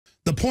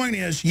The point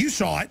is, you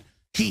saw it.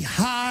 He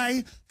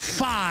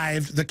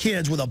high-fived the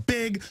kids with a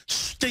big,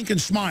 stinking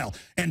smile.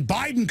 And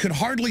Biden could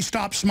hardly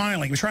stop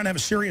smiling. He was trying to have a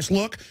serious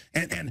look.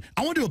 And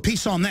I want to do a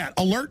piece on that.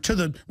 Alert to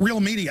the real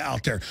media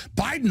out there.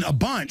 Biden, a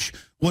bunch,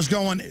 was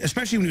going,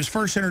 especially when he was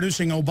first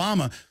introducing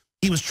Obama,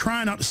 he was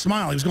trying not to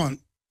smile. He was going...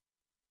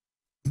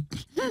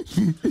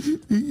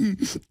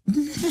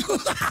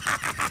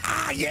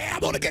 yeah, I'm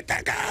going to get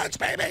that guns,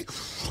 baby.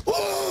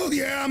 Oh,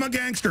 yeah, I'm a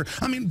gangster.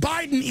 I mean,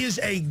 Biden is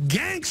a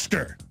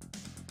gangster.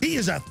 He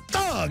is a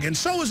thug, and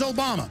so is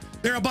Obama.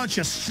 They're a bunch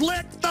of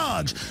slick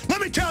thugs. Let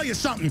me tell you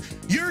something.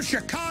 Your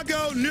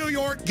Chicago, New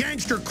York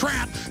gangster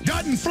crap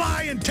doesn't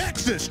fly in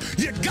Texas.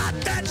 You got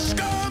that,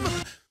 scum?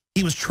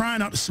 He was trying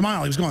not to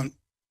smile. He was going...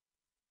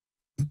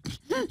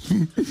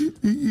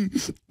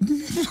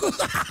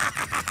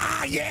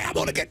 yeah, I'm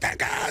going to get that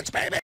guns,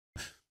 baby.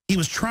 He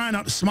was trying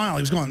not to smile.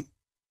 He was going...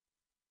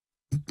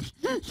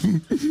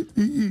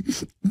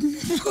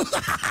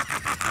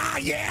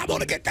 yeah, I'm going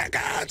to get that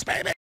guns,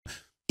 baby.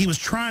 He was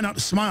trying not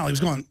to smile. He was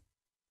going...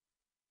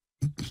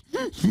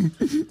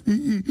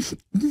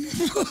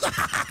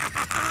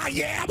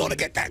 yeah, I'm going to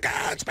get that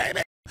guns,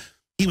 baby.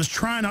 He was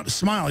trying not to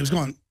smile. He was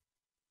going...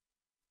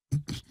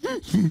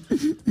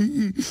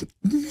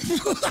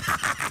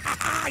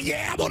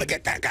 yeah, I'm going to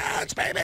get that guns, baby.